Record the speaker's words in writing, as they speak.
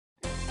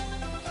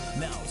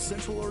Now,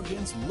 Central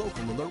Oregon's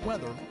local alert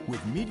weather with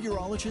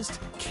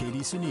meteorologist Katie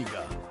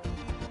Suniga.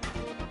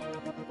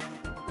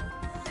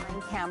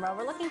 Camera.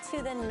 We're looking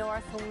to the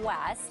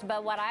northwest,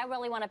 but what I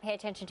really want to pay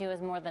attention to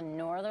is more the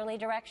northerly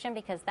direction,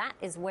 because that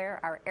is where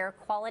our air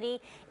quality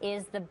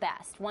is the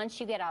best. Once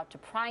you get out to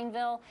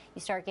Prineville,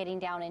 you start getting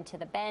down into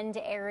the Bend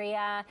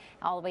area,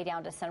 all the way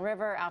down to Sun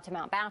River, out to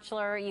Mount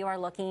Bachelor, you are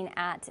looking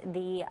at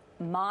the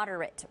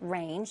moderate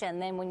range.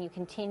 And then when you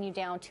continue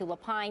down to La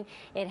Pine,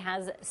 it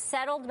has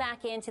settled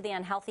back into the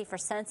unhealthy for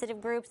sensitive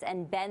groups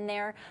and been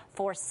there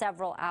for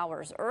several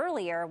hours.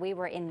 Earlier, we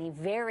were in the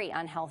very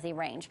unhealthy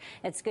range.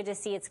 It's good to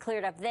see it's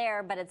cleared up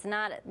there, but it's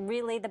not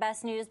really the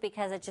best news,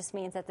 because it just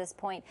means at this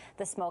point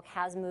the smoke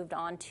has moved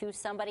on to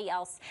somebody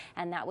else,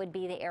 and that would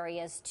be the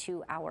areas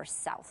to our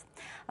south.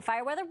 A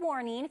fire weather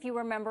warning, if you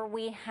remember,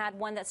 we had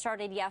one that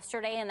started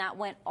yesterday and that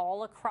went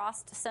all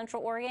across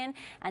Central Oregon,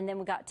 and then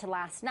we got to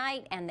last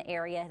night, and the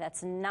area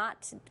that's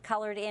not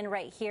colored in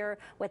right here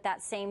with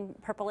that same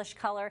purplish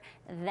color,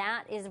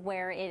 that is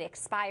where it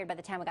expired by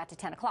the time we got to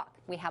 10 o'clock.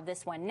 We have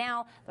this one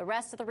now. The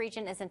rest of the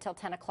region is until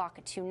 10 o'clock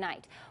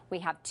tonight. We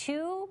have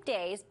 2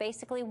 days,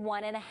 basically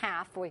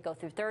 1.5, where we go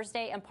through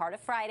Thursday and part of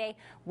Friday.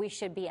 We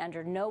should be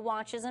under no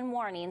watches and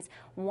warnings.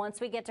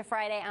 Once we get to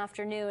Friday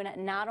afternoon,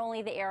 not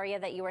only the area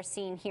that you are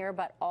seeing here,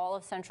 but all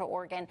of Central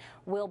Oregon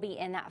will be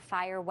in that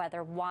fire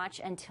weather watch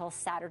until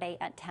Saturday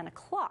at 10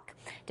 o'clock.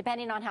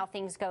 Depending on how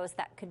things goes,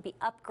 that could be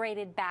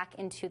upgraded back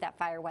into that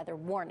fire weather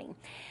warning.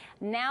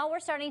 Now we're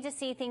starting to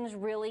see things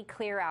really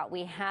clear out.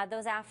 We had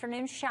those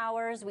afternoon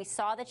showers. We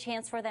saw the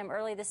chance for them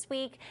early this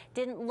week.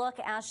 Didn't look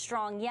as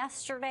strong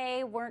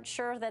yesterday. Weren't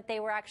sure that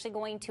they were actually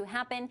going to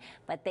happen,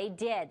 but they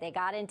did. They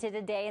got into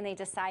today and they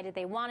decided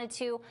they wanted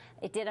to.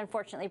 It did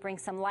unfortunately bring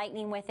some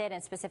lightning with it,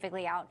 and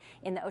specifically out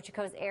in the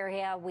Ochoco's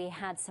area, we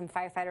had some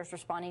firefighters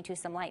responding to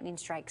some lightning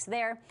strikes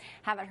there.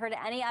 Haven't heard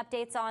any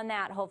updates on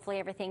that. Hopefully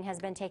everything has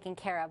been taken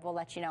care of. We'll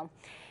let you know.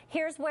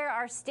 Here's where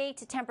our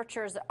state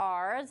temperatures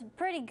are. It's a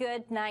pretty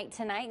good night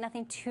tonight.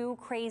 Nothing too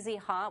crazy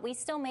hot. We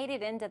still made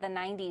it into the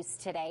 90s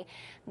today.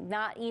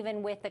 Not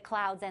even with the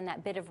clouds and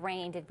that bit of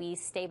rain did we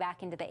stay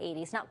back into the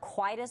 80s. Not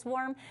quite as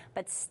warm,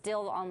 but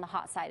still on the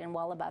hot side and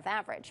well above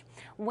average.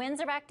 Winds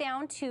are back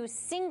down to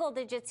single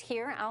digits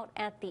here out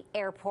at the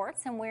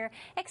airports, and we're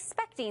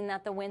expecting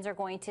that the winds are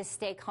going to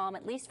stay calm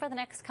at least for the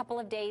next couple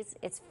of days.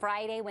 It's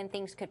Friday when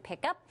things could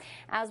pick up.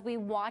 As we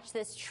watch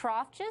this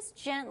trough just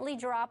gently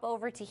drop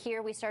over to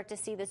here, we start to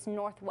see this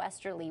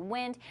northwesterly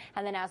wind,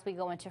 and then as we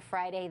go into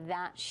Friday,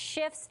 that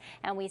shifts,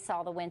 and we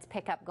saw the winds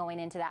pick up going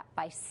into that.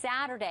 By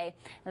Saturday,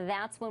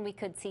 that's when we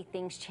could see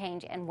things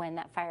change and when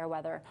that fire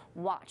weather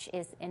watch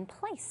is in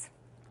place.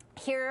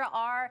 Here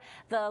are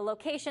the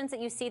locations that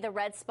you see, the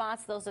red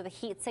spots. Those are the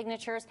heat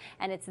signatures,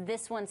 and it's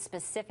this one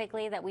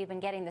specifically that we've been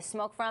getting the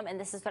smoke from, and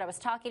this is what I was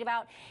talking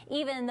about.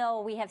 Even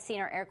though we have seen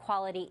our air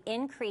quality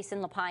increase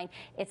in La Pine,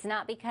 it's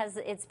not because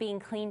it's being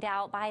cleaned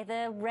out by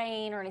the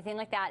rain or anything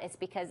like that. It's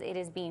because it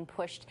is being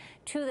pushed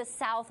to the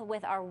south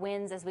with our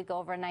winds as we go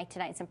overnight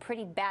tonight. Some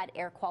pretty bad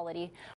air quality